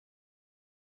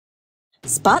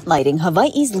Spotlighting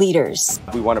Hawaii's leaders.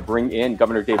 We want to bring in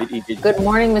Governor David E. Good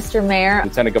morning, Mr. Mayor.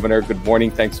 Lieutenant Governor, good morning.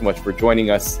 Thanks so much for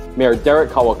joining us. Mayor Derek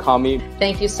Kawakami.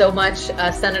 Thank you so much,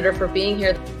 Senator, for being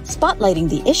here. Spotlighting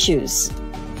the issues.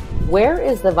 Where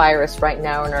is the virus right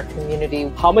now in our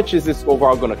community? How much is this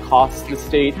overall going to cost the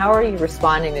state? How are you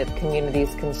responding to the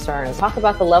community's concerns? Talk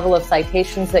about the level of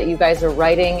citations that you guys are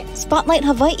writing. Spotlight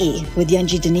Hawaii with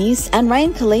Yunji Denise and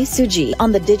Ryan Kalei Suji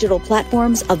on the digital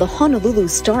platforms of the Honolulu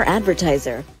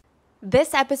Star-Advertiser.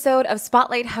 This episode of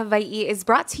Spotlight Hawaii is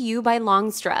brought to you by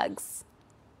Long's Drugs.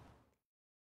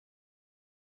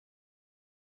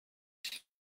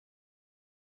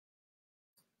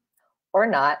 Or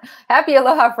not. Happy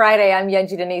Aloha Friday. I'm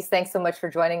Yunji Denise. Thanks so much for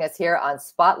joining us here on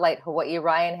Spotlight Hawaii.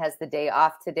 Ryan has the day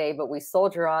off today, but we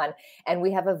soldier on, and we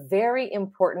have a very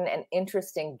important and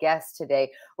interesting guest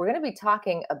today. We're going to be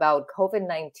talking about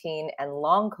COVID-19 and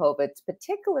long COVID,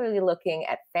 particularly looking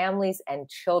at families and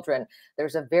children.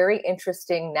 There's a very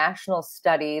interesting national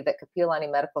study that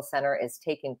Kapiolani Medical Center is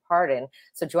taking part in.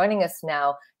 So joining us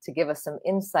now to give us some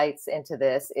insights into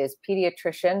this is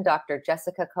pediatrician Dr.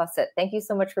 Jessica Kosut. Thank you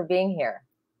so much for being here.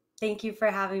 Thank you for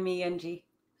having me, Yunji.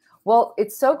 Well,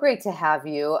 it's so great to have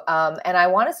you. And I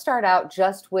want to start out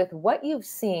just with what you've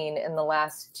seen in the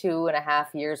last 2.5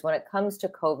 years when it comes to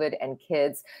COVID and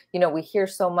kids. You know, we hear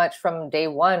so much from day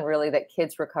one, really, that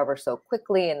kids recover so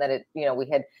quickly and that it, you know, we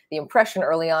had the impression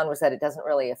early on was that it doesn't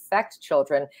really affect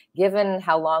children. Given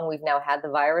how long we've now had the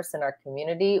virus in our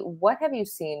community, what have you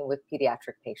seen with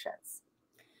pediatric patients?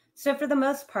 So for the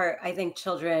most part, I think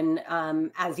children,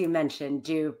 as you mentioned,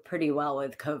 do pretty well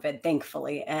with COVID,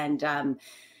 thankfully. And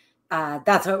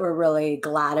that's what we're really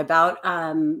glad about.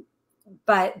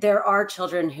 But there are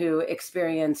children who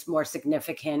experience more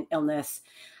significant illness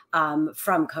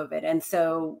from COVID. And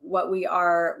so what we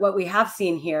have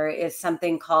seen here is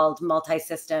something called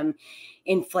multisystem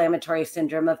inflammatory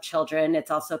syndrome of children.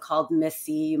 It's also called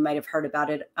MIS-C. You might have heard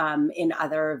about it in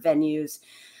other venues.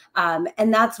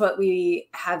 And that's what we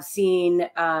have seen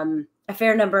a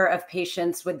fair number of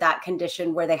patients with that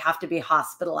condition where they have to be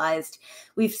hospitalized.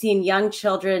 We've seen young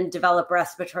children develop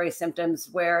respiratory symptoms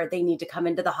where they need to come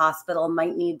into the hospital,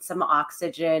 might need some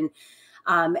oxygen,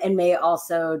 and may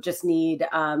also just need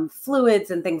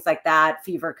fluids and things like that,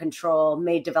 fever control,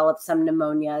 may develop some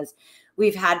pneumonias.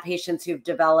 We've had patients who've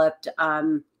developed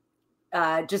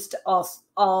just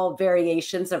all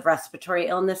variations of respiratory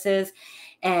illnesses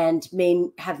and may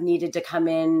have needed to come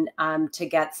in to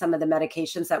get some of the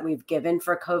medications that we've given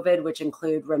for COVID, which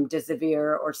include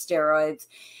remdesivir or steroids.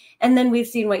 And then we've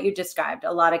seen what you described,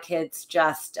 a lot of kids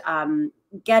just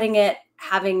getting it,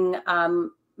 having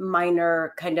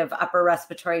minor kind of upper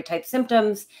respiratory type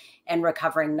symptoms and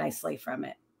recovering nicely from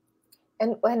it.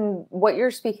 And what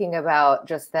you're speaking about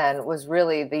just then was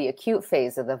really the acute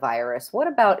phase of the virus. What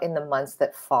about in the months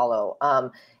that follow?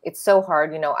 It's so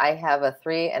hard. You know, I have a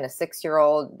 3 and a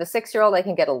 6-year-old. The 6-year-old I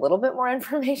can get a little bit more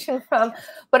information from,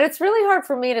 but it's really hard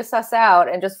for me to suss out.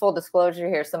 And just full disclosure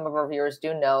here, some of our viewers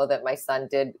do know that my son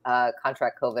did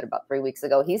contract COVID about 3 weeks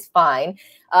ago. He's fine.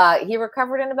 He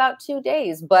recovered in about 2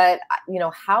 days. But, you know,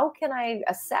 how can I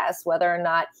assess whether or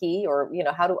not he or, you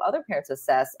know, how do other parents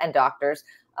assess and doctors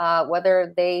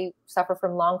whether they suffer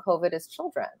from long COVID as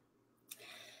children?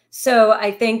 So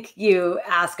I think you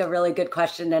ask a really good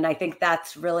question, and I think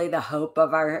that's really the hope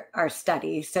of our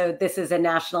study. So this is a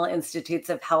National Institutes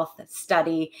of Health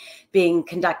study being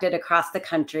conducted across the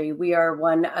country. We are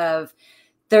one of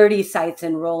 30 sites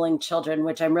enrolling children,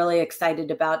 which I'm really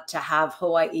excited about to have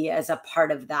Hawaii as a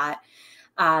part of that.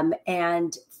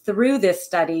 And through this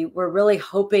study, we're really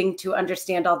hoping to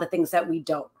understand all the things that we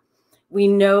don't. We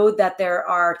know that there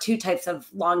are 2 types of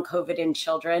long COVID in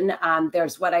children.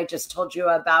 There's what I just told you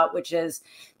about, which is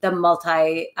the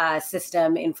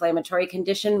multi-system inflammatory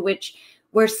condition, which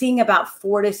we're seeing about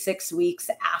 4 to 6 weeks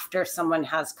after someone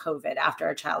has COVID, after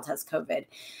a child has COVID.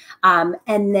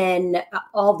 And then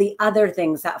all the other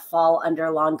things that fall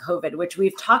under long COVID, which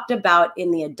we've talked about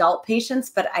in the adult patients,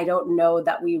 but I don't know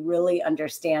that we really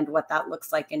understand what that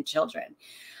looks like in children.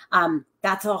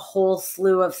 That's a whole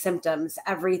slew of symptoms,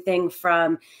 everything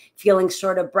from feeling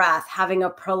short of breath, having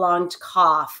a prolonged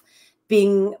cough,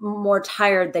 being more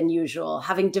tired than usual,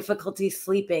 having difficulty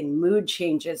sleeping, mood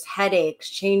changes, headaches,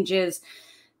 changes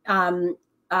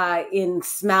in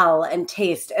smell and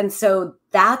taste. And so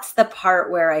that's the part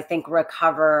where I think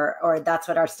recover, or that's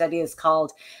what our study is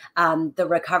called, the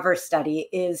recover study,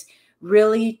 is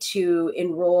really to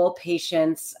enroll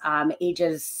patients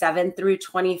ages 7 through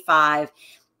 25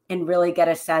 and really get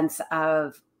a sense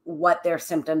of what their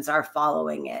symptoms are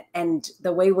following it. And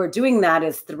the way we're doing that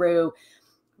is through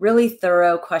really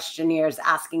thorough questionnaires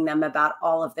asking them about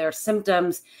all of their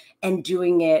symptoms and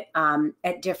doing it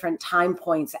at different time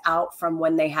points out from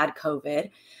when they had COVID.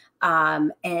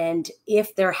 And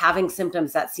if they're having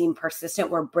symptoms that seem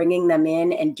persistent, we're bringing them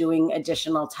in and doing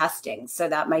additional testing. So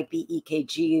that might be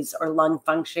EKGs or lung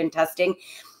function testing.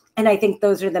 And I think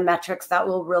those are the metrics that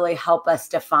will really help us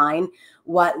define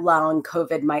what long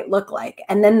COVID might look like.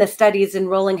 And then the study is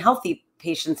enrolling healthy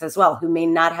patients as well, who may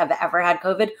not have ever had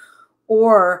COVID,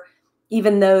 or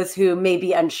even those who may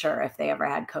be unsure if they ever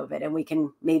had COVID. And we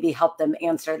can maybe help them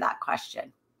answer that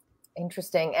question.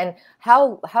 Interesting. And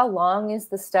how long is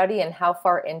the study, and how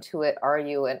far into it are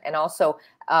you? And also,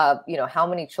 how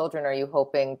many children are you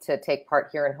hoping to take part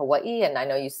here in Hawaii? And I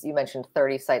know you mentioned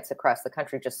 30 sites across the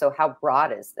country. Just so how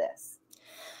broad is this?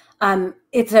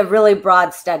 It's a really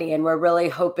broad study, and we're really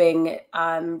hoping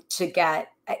to get,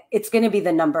 it's going to be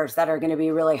the numbers that are going to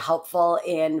be really helpful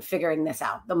in figuring this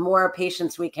out. The more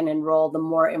patients we can enroll, the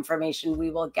more information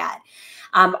we will get.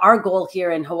 Our goal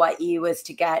here in Hawaii was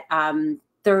to get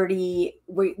 30,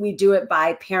 we do it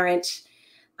by parent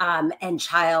and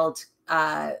child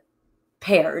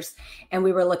pairs, and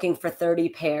we were looking for 30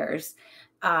 pairs.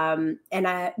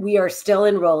 We are still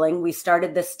enrolling. We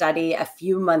started this study a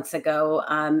few months ago,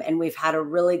 and we've had a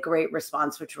really great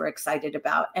response, which we're excited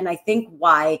about. And I think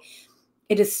why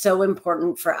it is so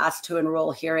important for us to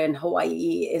enroll here in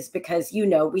Hawaii is because,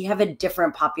 we have a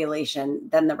different population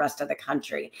than the rest of the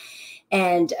country.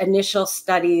 And initial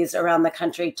studies around the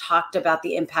country talked about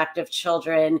the impact of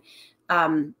children,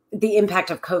 the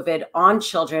impact of COVID on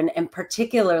children, and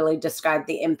particularly described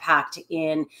the impact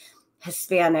in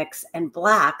Hispanics and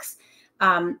Blacks.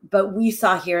 But we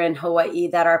saw here in Hawaii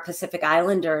that our Pacific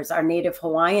Islanders, our Native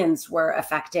Hawaiians, were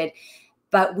affected.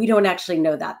 But we don't actually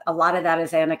know that. A lot of that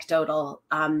is anecdotal.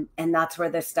 And that's where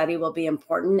this study will be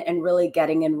important, and really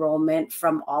getting enrollment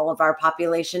from all of our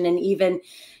population. And even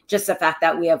just the fact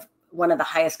that we have one of the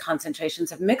highest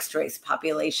concentrations of mixed race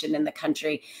population in the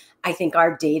country, I think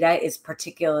our data is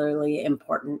particularly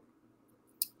important.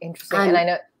 Interesting. And I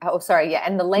know,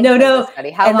 and the length of the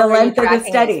study. How long are you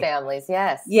tracking these families?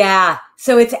 Yes. Yeah.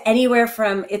 So it's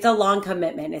a long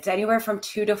commitment. It's anywhere from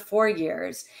 2 to 4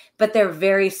 years, but they're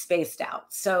very spaced out.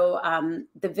 So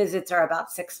the visits are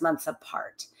about 6 months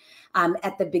apart.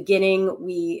 At the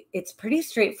beginning, it's pretty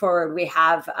straightforward. We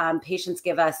have patients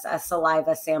give us a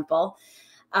saliva sample.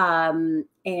 And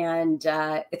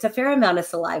it's a fair amount of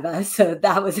saliva. So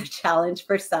that was a challenge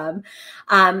for some.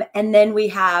 And then we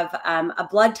have a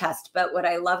blood test. But what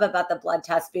I love about the blood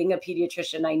test, being a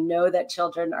pediatrician, I know that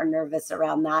children are nervous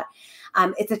around that.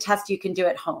 It's a test you can do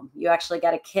at home. You actually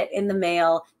get a kit in the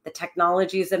mail. The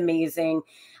technology is amazing.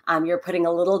 You're putting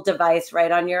a little device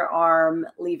right on your arm,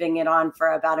 leaving it on for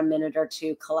about a minute or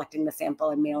two, collecting the sample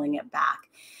and mailing it back.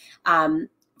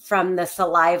 From the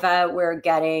saliva, we're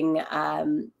getting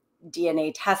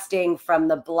DNA testing. From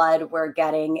the blood, we're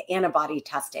getting antibody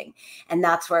testing. And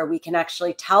that's where we can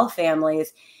actually tell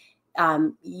families,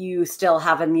 you still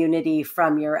have immunity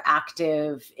from your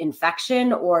active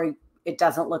infection, or it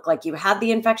doesn't look like you had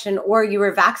the infection, or you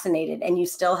were vaccinated and you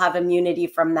still have immunity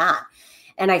from that.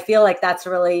 And I feel like that's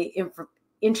really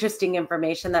interesting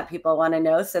information that people want to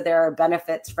know. So there are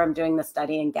benefits from doing the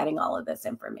study and getting all of this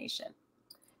information.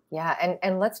 Yeah.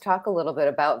 And let's talk a little bit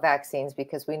about vaccines,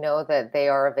 because we know that they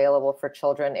are available for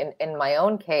children. In my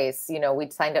own case,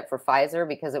 we'd signed up for Pfizer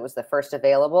because it was the first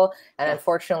available. And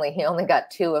unfortunately, he only got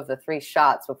 2 of the 3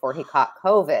 shots before he caught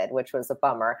COVID, which was a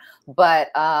bummer. But,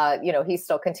 he's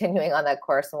still continuing on that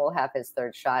course, and will have his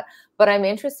 3rd shot. But I'm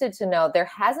interested to know, there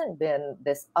hasn't been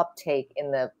this uptake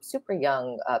in the super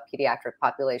young pediatric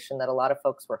population that a lot of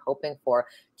folks were hoping for.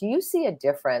 Do you see a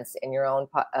difference in your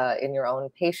own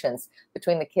patients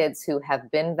between the kids who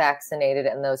have been vaccinated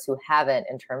and those who haven't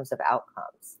in terms of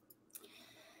outcomes?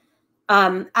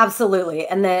 Absolutely.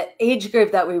 And the age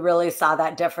group that we really saw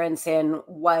that difference in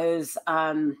was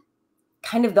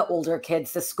kind of the older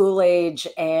kids, the school age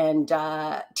and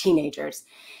teenagers.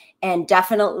 And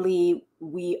definitely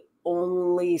we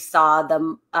only saw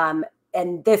them,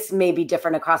 and this may be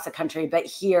different across the country, but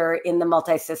here in the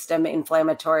multi-system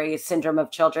inflammatory syndrome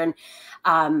of children,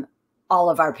 all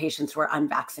of our patients were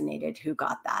unvaccinated who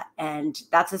got that. And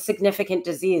that's a significant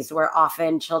disease where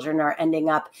often children are ending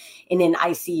up in an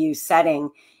ICU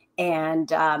setting.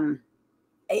 And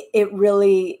it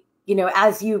really,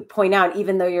 as you point out,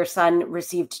 even though your son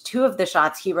received 2 of the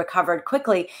shots, he recovered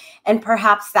quickly. And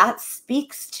perhaps that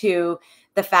speaks to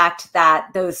the fact that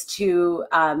those 2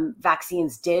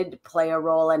 vaccines did play a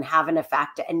role and have an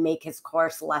effect and make his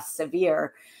course less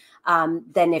severe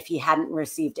than if he hadn't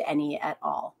received any at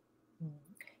all.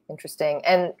 Interesting.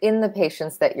 And in the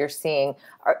patients that you're seeing,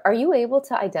 are you able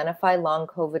to identify long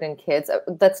COVID in kids?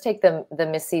 Let's take the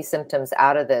MIS-C symptoms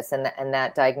out of this and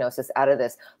that diagnosis out of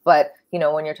this. But, you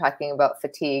know, when you're talking about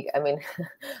fatigue, I mean,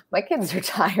 my kids are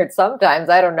tired sometimes,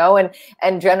 I don't know,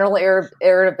 and general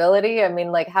irritability. I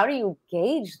mean, like, how do you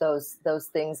gauge those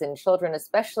things in children,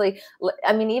 especially,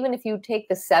 I mean, even if you take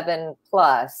the 7+,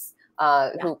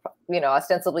 who, you know,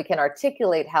 ostensibly can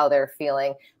articulate how they're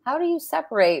feeling. How do you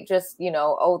separate just, you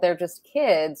know, oh, they're just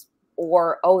kids,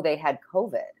 or, oh, they had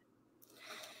COVID?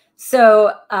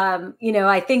 So, you know,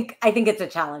 I think it's a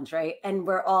challenge, right? And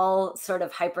we're all sort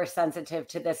of hypersensitive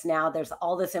to this now. There's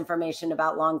all this information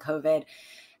about long COVID.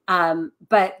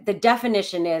 But the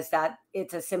definition is that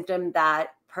it's a symptom that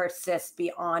persists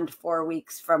beyond 4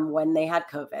 weeks from when they had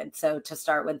COVID. So to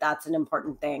start with, that's an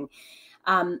important thing.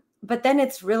 But then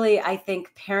it's really, I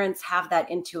think parents have that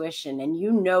intuition, and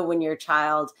you know when your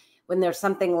child, when there's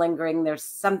something lingering, there's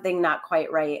something not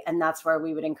quite right. And that's where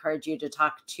we would encourage you to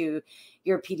talk to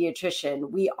your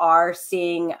pediatrician. We are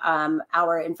seeing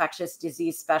our infectious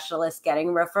disease specialists getting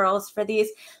referrals for these.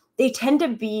 They tend to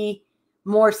be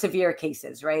more severe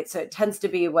cases, right? So it tends to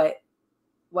be what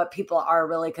people are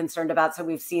really concerned about. So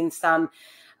we've seen some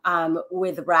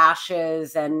with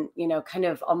rashes and, you know, kind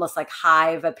of almost like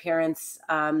hive appearance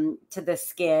to the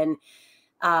skin,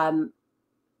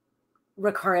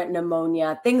 recurrent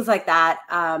pneumonia, things like that,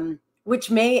 which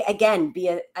may, again, be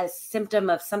a symptom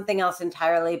of something else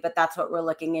entirely, but that's what we're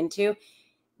looking into.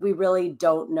 We really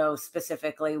don't know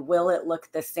specifically. Will it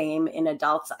look the same in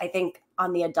adults? I think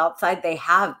on the adult side, they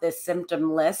have this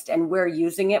symptom list and we're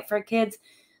using it for kids,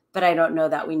 but I don't know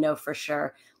that we know for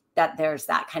sure that there's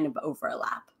that kind of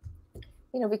overlap.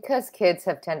 You know, because kids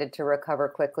have tended to recover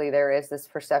quickly, there is this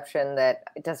perception that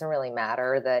it doesn't really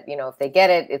matter, that, you know, if they get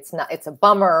it, it's a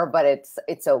bummer, but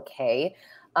it's okay.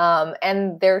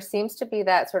 And there seems to be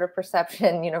that sort of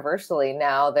perception universally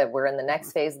now that we're in the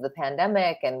next phase of the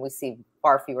pandemic and we see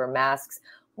far fewer masks.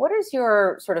 What is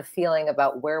your sort of feeling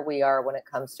about where we are when it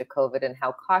comes to COVID and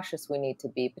how cautious we need to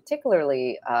be,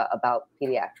 particularly about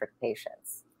pediatric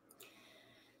patients?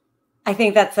 I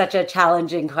think that's such a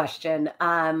challenging question.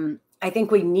 I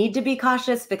think we need to be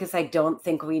cautious because I don't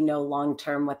think we know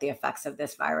long-term what the effects of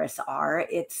this virus are.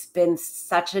 It's been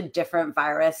such a different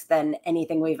virus than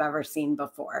anything we've ever seen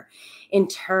before in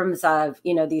terms of,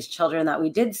 you know, these children that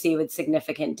we did see with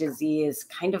significant disease,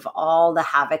 kind of all the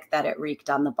havoc that it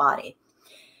wreaked on the body.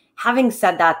 Having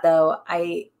said that, though,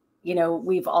 you know,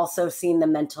 we've also seen the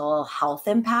mental health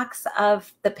impacts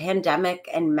of the pandemic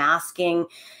and masking.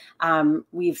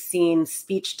 We've seen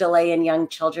speech delay in young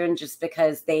children just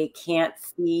because they can't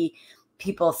see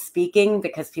people speaking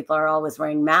because people are always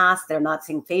wearing masks. They're not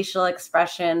seeing facial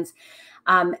expressions.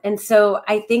 And so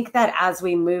I think that as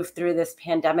we move through this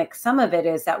pandemic, some of it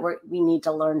is that we need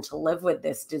to learn to live with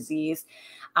this disease.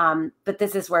 But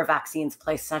this is where vaccines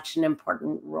play such an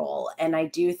important role. And I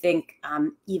do think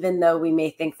even though we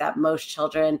may think that most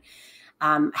children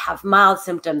have mild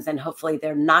symptoms and hopefully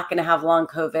they're not going to have long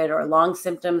COVID or long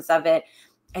symptoms of it,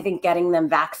 I think getting them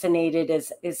vaccinated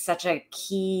is such a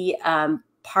key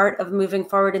part of moving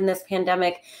forward in this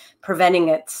pandemic, preventing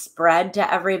its spread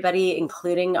to everybody,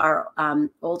 including our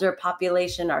older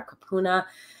population, our kapuna,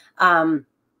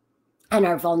 and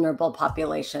our vulnerable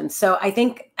population. So I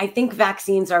think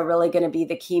vaccines are really going to be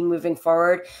the key moving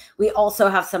forward. We also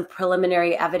have some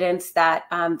preliminary evidence that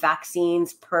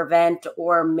vaccines prevent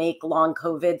or make long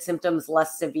COVID symptoms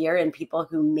less severe in people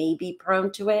who may be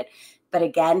prone to it. But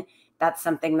again, that's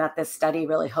something that this study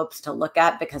really hopes to look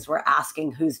at because we're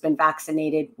asking who's been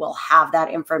vaccinated. We'll have that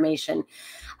information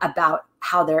about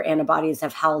how their antibodies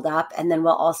have held up. And then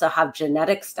we'll also have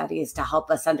genetic studies to help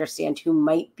us understand who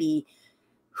might be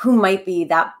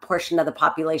that portion of the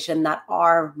population that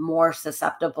are more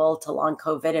susceptible to long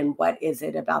COVID and what is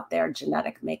it about their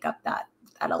genetic makeup that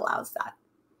allows that.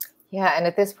 Yeah, and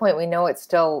at this point, we know it's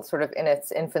still sort of in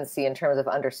its infancy in terms of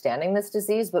understanding this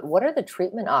disease, but what are the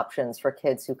treatment options for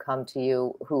kids who come to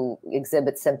you who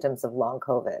exhibit symptoms of long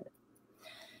COVID?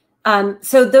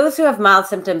 So those who have mild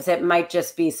symptoms, it might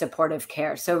just be supportive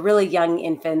care. So really young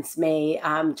infants may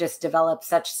just develop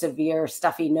such severe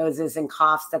stuffy noses and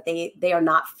coughs that they are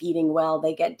not feeding well.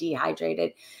 They get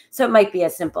dehydrated. So it might be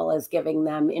as simple as giving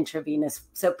them intravenous,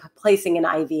 so placing an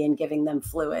IV and giving them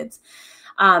fluids.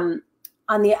 On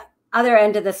the other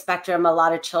end of the spectrum, a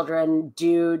lot of children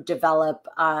do develop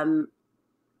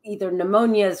either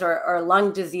pneumonias or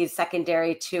lung disease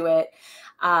secondary to it.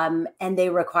 and they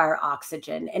require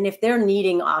oxygen. And if they're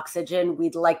needing oxygen,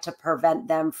 we'd like to prevent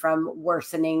them from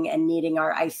worsening and needing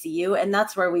our ICU. And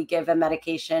that's where we give a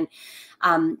medication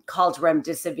called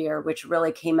remdesivir, which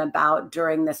really came about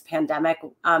during this pandemic,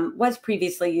 was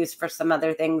previously used for some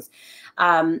other things.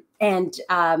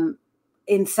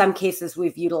 In some cases,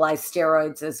 we've utilized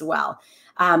steroids as well.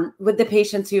 With the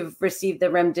patients who've received the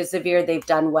remdesivir, they've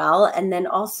done well. And then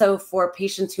also for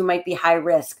patients who might be high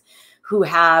risk, who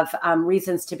have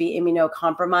reasons to be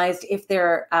immunocompromised, if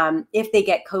they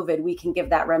get COVID, we can give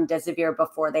that remdesivir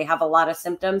before they have a lot of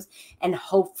symptoms and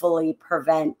hopefully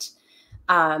prevent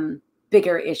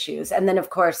bigger issues. And then, of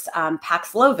course,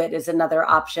 Paxlovid is another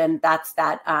option. That's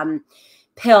that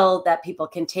pill that people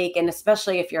can take. And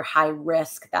especially if you're high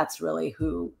risk, that's really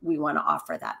who we want to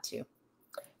offer that to.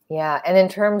 Yeah. And in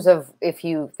terms of if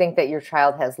you think that your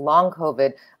child has long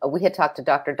COVID, we had talked to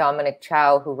Dr. Dominic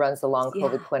Chow, who runs the long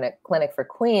COVID clinic for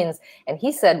Queens. And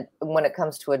he said when it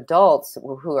comes to adults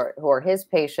who are his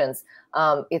patients,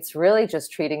 it's really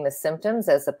just treating the symptoms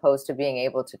as opposed to being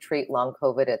able to treat long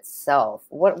COVID itself.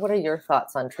 What are your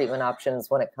thoughts on treatment options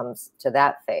when it comes to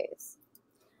that phase?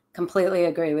 Completely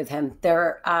agree with him.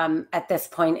 There, at this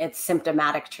point, it's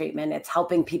symptomatic treatment. It's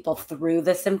helping people through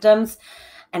the symptoms.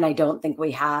 And I don't think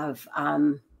we have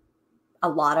a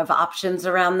lot of options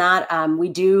around that. We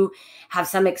do have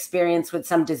some experience with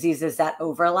some diseases that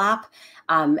overlap.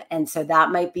 And so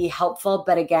that might be helpful.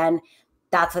 But again,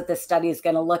 that's what this study is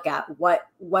going to look at. What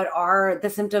are the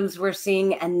symptoms we're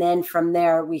seeing? And then from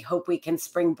there, we hope we can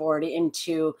springboard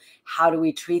into how do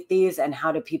we treat these and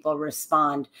how do people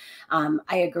respond?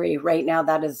 I agree. Right now,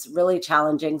 that is really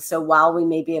challenging. So while we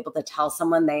may be able to tell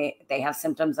someone they have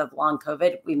symptoms of long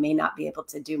COVID, we may not be able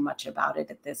to do much about it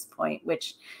at this point,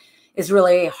 which is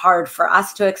really hard for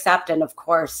us to accept. And of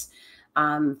course,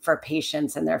 for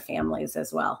patients and their families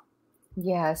as well.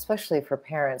 Yeah, especially for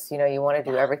parents, you want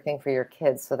to do everything for your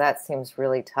kids. So that seems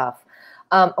really tough.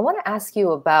 I want to ask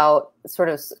you about sort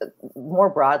of more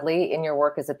broadly in your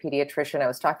work as a pediatrician. I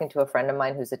was talking to a friend of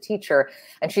mine who's a teacher,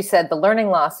 and she said the learning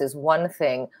loss is one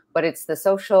thing, but it's the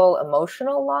social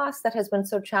emotional loss that has been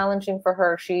so challenging for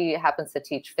her. She happens to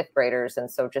teach fifth graders. And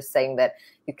so just saying that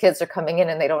the kids are coming in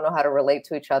and they don't know how to relate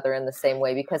to each other in the same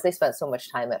way because they spent so much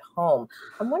time at home.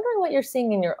 I'm wondering what you're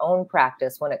seeing in your own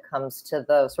practice when it comes to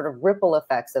the sort of ripple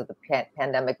effects of the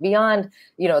pandemic beyond,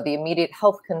 the immediate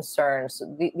health concerns,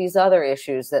 these other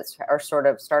issues that are sort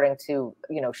of starting to,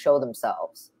 show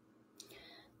themselves.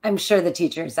 I'm sure the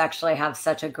teachers actually have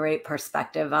such a great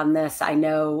perspective on this. I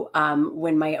know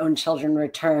when my own children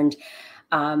returned,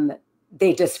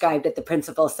 they described it. The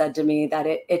principal said to me that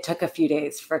it took a few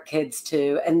days for kids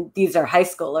and these are high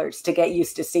schoolers, to get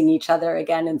used to seeing each other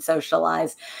again and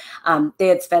socialize. They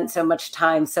had spent so much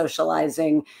time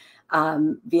socializing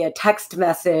via text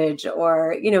message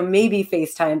or, maybe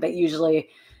FaceTime, but usually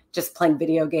just playing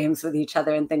video games with each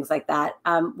other and things like that.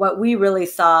 What we really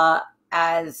saw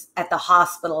at the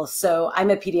hospital. So I'm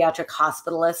a pediatric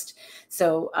hospitalist.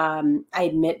 So I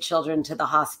admit children to the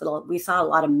hospital. We saw a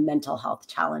lot of mental health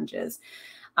challenges.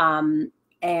 And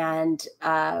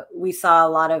we saw a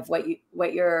lot of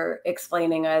what you're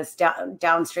explaining as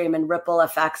downstream and ripple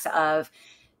effects of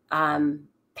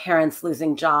parents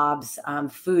losing jobs,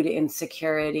 food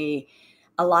insecurity,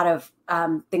 a lot of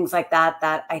things like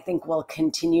that I think we'll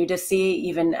continue to see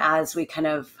even as we kind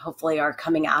of hopefully are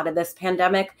coming out of this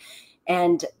pandemic.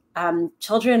 And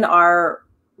children are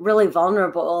really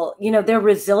vulnerable. They're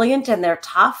resilient and they're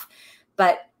tough,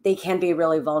 but they can be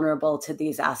really vulnerable to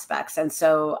these aspects. And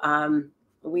so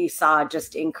we saw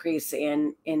just increase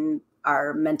in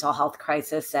our mental health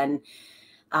crisis, and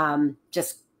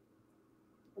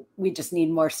we just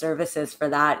need more services for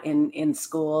that in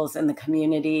schools, in the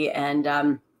community,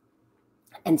 and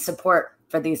support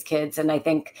for these kids. And I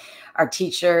think our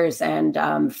teachers and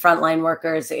frontline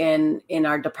workers in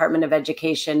our Department of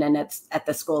Education and at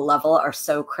the school level are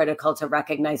so critical to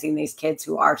recognizing these kids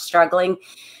who are struggling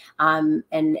and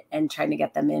trying to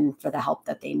get them in for the help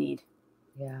that they need.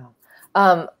 Yeah.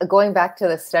 Going back to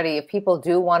the study, if people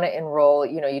do want to enroll,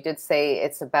 you did say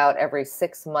it's about every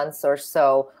 6 months or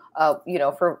so.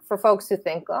 For folks who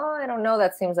think, oh, I don't know,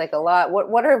 that seems like a lot.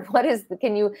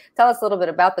 Can you tell us a little bit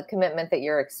about the commitment that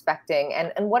you're expecting,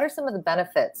 and what are some of the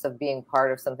benefits of being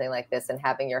part of something like this and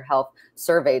having your health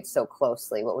surveyed so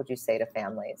closely? What would you say to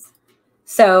families?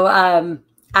 So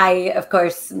I, of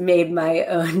course, made my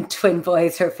own twin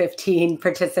boys who are 15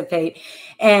 participate,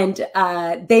 and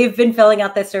they've been filling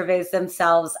out the surveys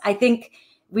themselves. I think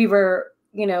we were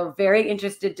very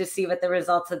interested to see what the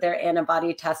results of their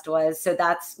antibody test was. So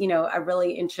that's, a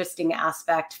really interesting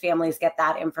aspect. Families get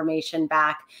that information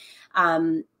back.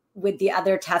 with the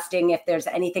other testing, if there's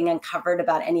anything uncovered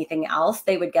about anything else,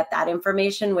 they would get that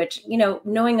information, which,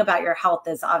 knowing about your health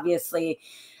is obviously,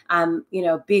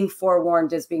 being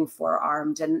forewarned is being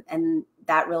forearmed. And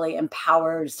that really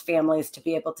empowers families to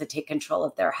be able to take control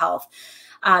of their health.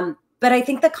 But I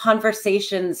think the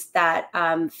conversations that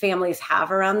families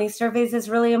have around these surveys is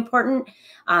really important.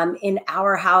 In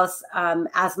our house,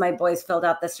 as my boys filled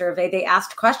out the survey, they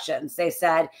asked questions. They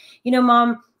said,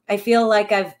 Mom, I feel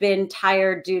like I've been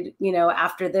tired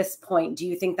after this point. Do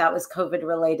you think that was COVID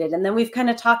related? And then we've kind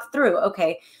of talked through,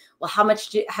 okay, well, how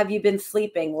much have you been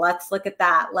sleeping? Let's look at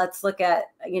that. Let's look at,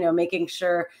 making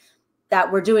sure that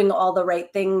we're doing all the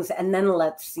right things. And then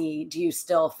let's see, do you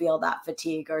still feel that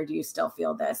fatigue, or do you still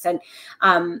feel this? And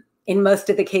in most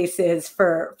of the cases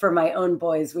for my own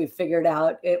boys, we've figured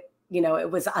out it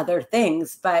was other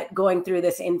things. But going through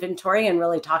this inventory and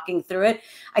really talking through it,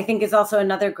 I think is also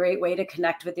another great way to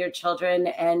connect with your children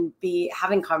and be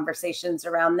having conversations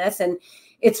around this. And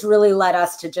it's really led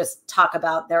us to just talk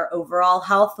about their overall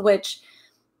health, which,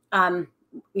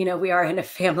 we are in a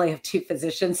family of 2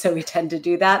 physicians, so we tend to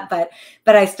do that. But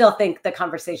I still think the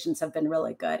conversations have been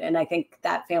really good. And I think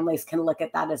that families can look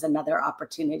at that as another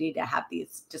opportunity to have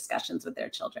these discussions with their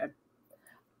children.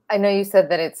 I know you said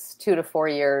that it's 2 to 4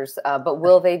 years, but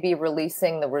will they be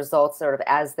releasing the results sort of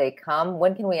as they come?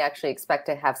 When can we actually expect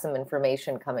to have some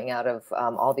information coming out of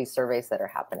all these surveys that are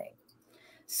happening?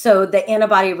 So the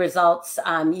antibody results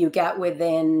you get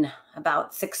within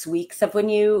about 6 weeks of when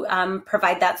you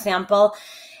provide that sample.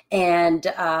 And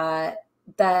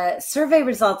the survey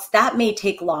results, that may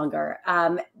take longer.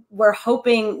 We're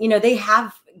hoping, they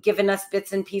have given us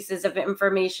bits and pieces of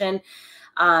information.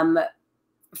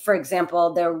 For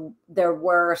example, there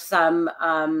were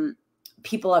some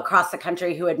people across the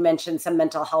country who had mentioned some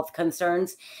mental health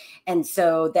concerns. And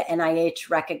so the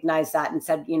NIH recognized that and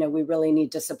said, we really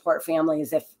need to support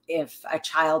families. If a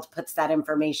child puts that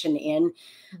information in,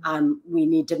 we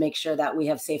need to make sure that we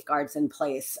have safeguards in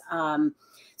place.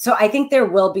 So I think there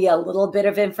will be a little bit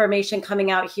of information coming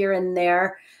out here and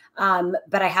there.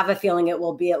 But I have a feeling it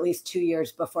will be at least 2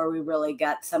 years before we really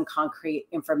get some concrete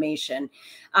information.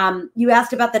 You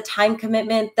asked about the time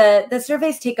commitment. The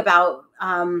surveys take about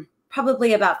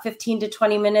probably about 15 to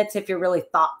 20 minutes if you're really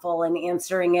thoughtful in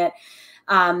answering it.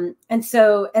 And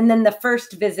then the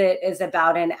first visit is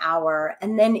about an hour.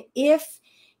 And then if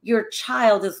your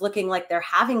child is looking like they're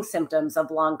having symptoms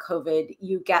of long COVID,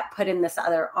 you get put in this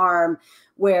other arm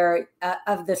where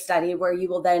of the study, where you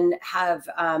will then have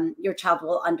your child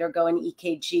will undergo an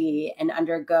EKG and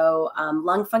undergo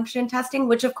lung function testing,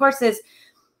 which of course is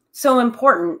so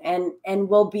important and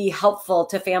will be helpful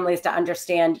to families to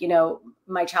understand,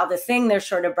 my child is saying they're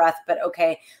short of breath, but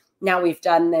okay, now we've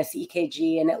done this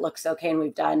EKG and it looks okay, and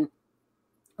we've done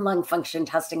lung function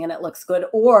testing and it looks good,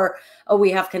 or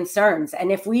we have concerns.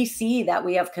 And if we see that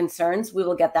we have concerns, we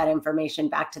will get that information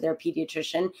back to their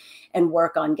pediatrician and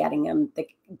work on getting them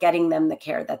the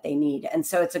care that they need. And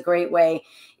so it's a great way,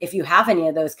 if you have any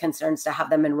of those concerns, to have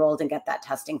them enrolled and get that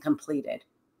testing completed.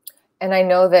 And I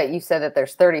know that you said that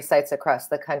there's 30 sites across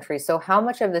the country. So how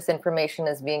much of this information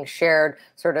is being shared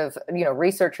sort of,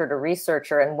 researcher to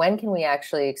researcher? And when can we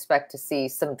actually expect to see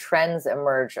some trends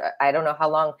emerge? I don't know how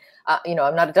long,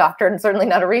 I'm not a doctor and certainly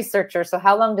not a researcher. So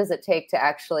how long does it take to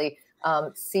actually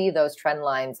see those trend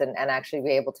lines and actually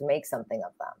be able to make something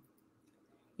of them?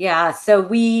 Yeah, so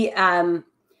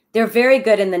they're very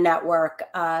good in the network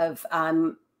of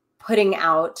putting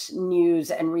out news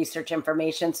and research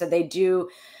information. So they do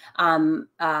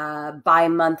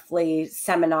bi-monthly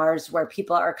seminars where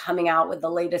people are coming out with the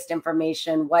latest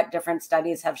information, what different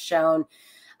studies have shown.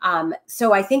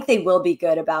 So I think they will be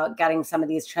good about getting some of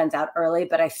these trends out early,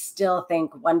 but I still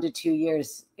think 1 to 2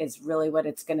 years is really what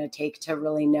it's going to take to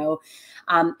really know.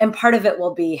 And part of it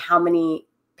will be how many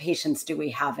patients do we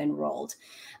have enrolled.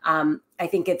 I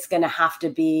think it's going to have to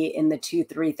be in the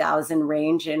 2,000-3,000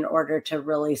 range in order to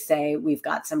really say we've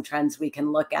got some trends we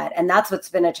can look at. And that's what's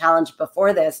been a challenge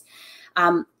before this.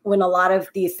 When a lot of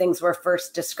these things were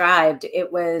first described,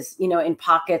 it was, in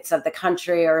pockets of the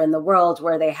country or in the world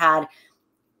where they had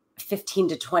 15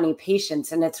 to 20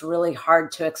 patients. And it's really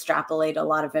hard to extrapolate a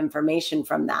lot of information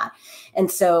from that. And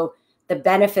so the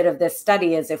benefit of this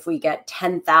study is if we get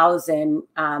 10,000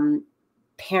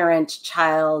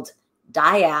 parent-child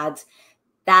dyads,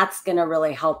 that's going to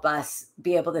really help us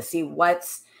be able to see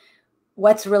what's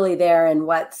really there and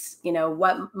what's,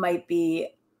 what might be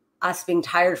us being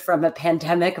tired from a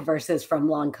pandemic versus from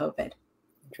long COVID.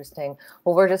 Interesting.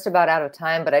 Well, we're just about out of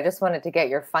time, but I just wanted to get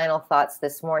your final thoughts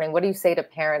this morning. What do you say to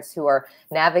parents who are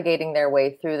navigating their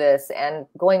way through this? And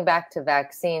going back to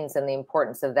vaccines and the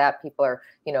importance of that, people are,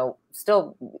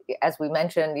 still, as we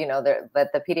mentioned, that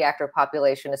the pediatric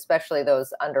population, especially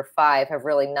those under 5, have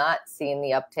really not seen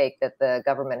the uptake that the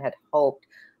government had hoped.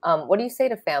 What do you say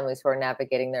to families who are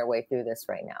navigating their way through this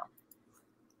right now?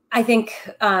 I think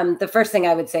the first thing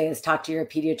I would say is talk to your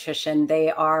pediatrician.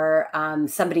 They are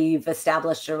somebody you've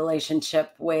established a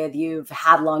relationship with, you've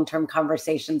had long-term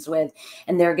conversations with,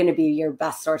 and they're going to be your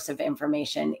best source of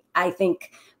information. I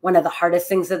think one of the hardest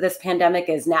things of this pandemic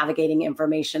is navigating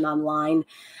information online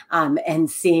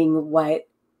and seeing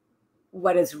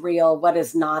what is real, what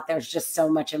is not. There's just so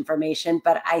much information.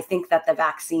 But I think that the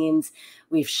vaccines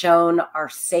we've shown are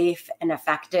safe and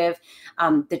effective.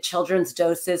 The children's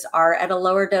doses are at a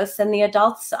lower dose than the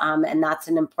adults. And that's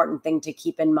an important thing to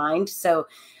keep in mind. So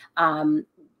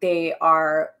they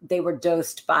were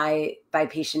dosed by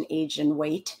patient age and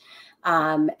weight.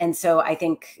 And so I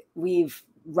think we've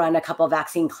run a couple of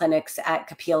vaccine clinics at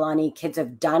Kapiolani. Kids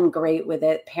have done great with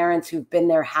it. Parents who've been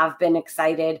there have been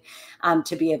excited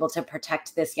to be able to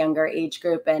protect this younger age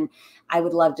group. And I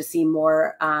would love to see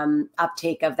more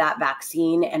uptake of that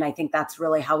vaccine. And I think that's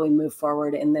really how we move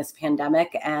forward in this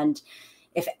pandemic. And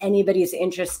if anybody's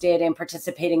interested in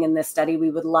participating in this study,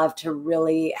 we would love to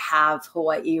really have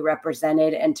Hawaii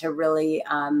represented and to really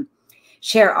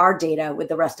share our data with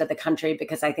the rest of the country,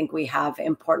 because I think we have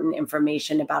important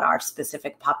information about our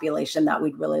specific population that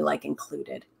we'd really like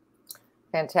included.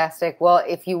 Fantastic. Well,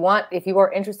 if you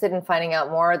are interested in finding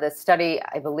out more, the study,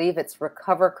 I believe it's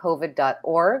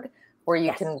recovercovid.org, where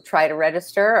you can try to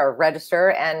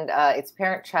register, and it's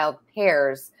parent-child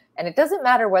pairs. And it doesn't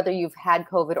matter whether you've had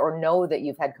COVID or know that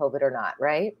you've had COVID or not,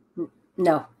 right?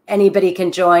 No, anybody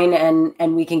can join,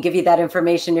 and we can give you that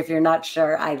information if you're not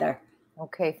sure either.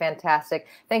 Okay, fantastic.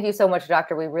 Thank you so much,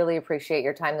 Doctor. We really appreciate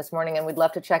your time this morning, and we'd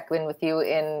love to check in with you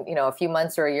in, a few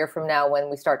months or a year from now when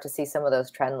we start to see some of those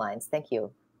trend lines. Thank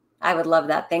you. I would love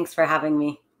that. Thanks for having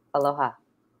me. Aloha.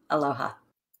 Aloha.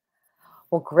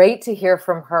 Well, great to hear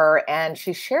from her. And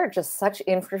she shared just such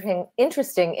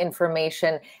interesting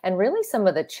information, and really some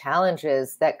of the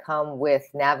challenges that come with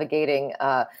navigating,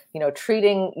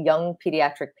 treating young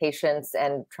pediatric patients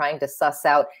and trying to suss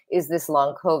out, is this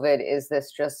long COVID? Is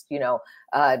this just,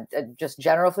 just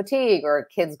general fatigue, or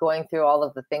kids going through all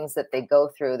of the things that they go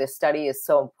through? This study is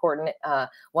so important.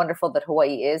 Wonderful that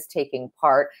Hawaii is taking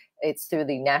part. It's through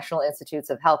the National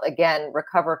Institutes of Health. Again,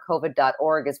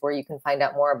 recovercovid.org is where you can find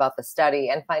out more about the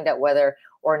study and find out whether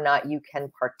or not you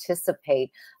can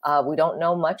participate. We don't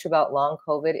know much about long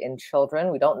COVID in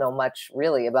children. We don't know much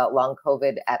really about long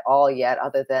COVID at all yet,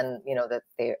 other than, that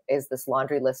there is this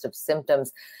laundry list of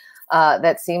symptoms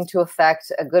that seem to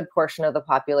affect a good portion of the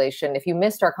population. If you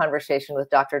missed our conversation with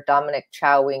Dr. Dominic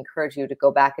Chow, we encourage you to go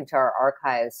back into our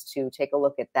archives to take a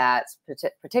look at that,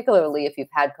 particularly if you've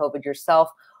had COVID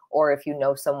yourself, or if you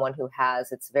know someone who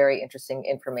has. It's very interesting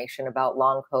information about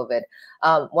long COVID.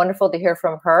 Wonderful to hear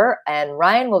from her. And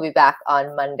Ryan will be back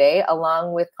on Monday,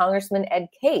 along with Congressman Ed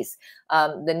Case.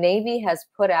 The Navy has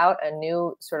put out a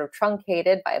new sort of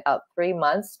truncated by about 3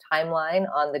 months timeline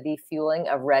on the defueling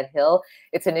of Red Hill.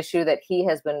 It's an issue that he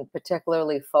has been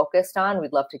particularly focused on.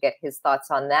 We'd love to get his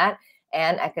thoughts on that,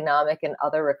 and economic and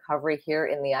other recovery here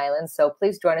in the island. So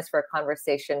please join us for a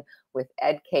conversation with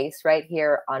Ed Case right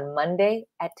here on Monday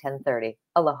at 10:30.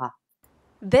 Aloha.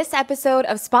 This episode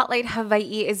of Spotlight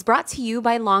Hawaii is brought to you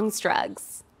by Long's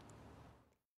Drugs.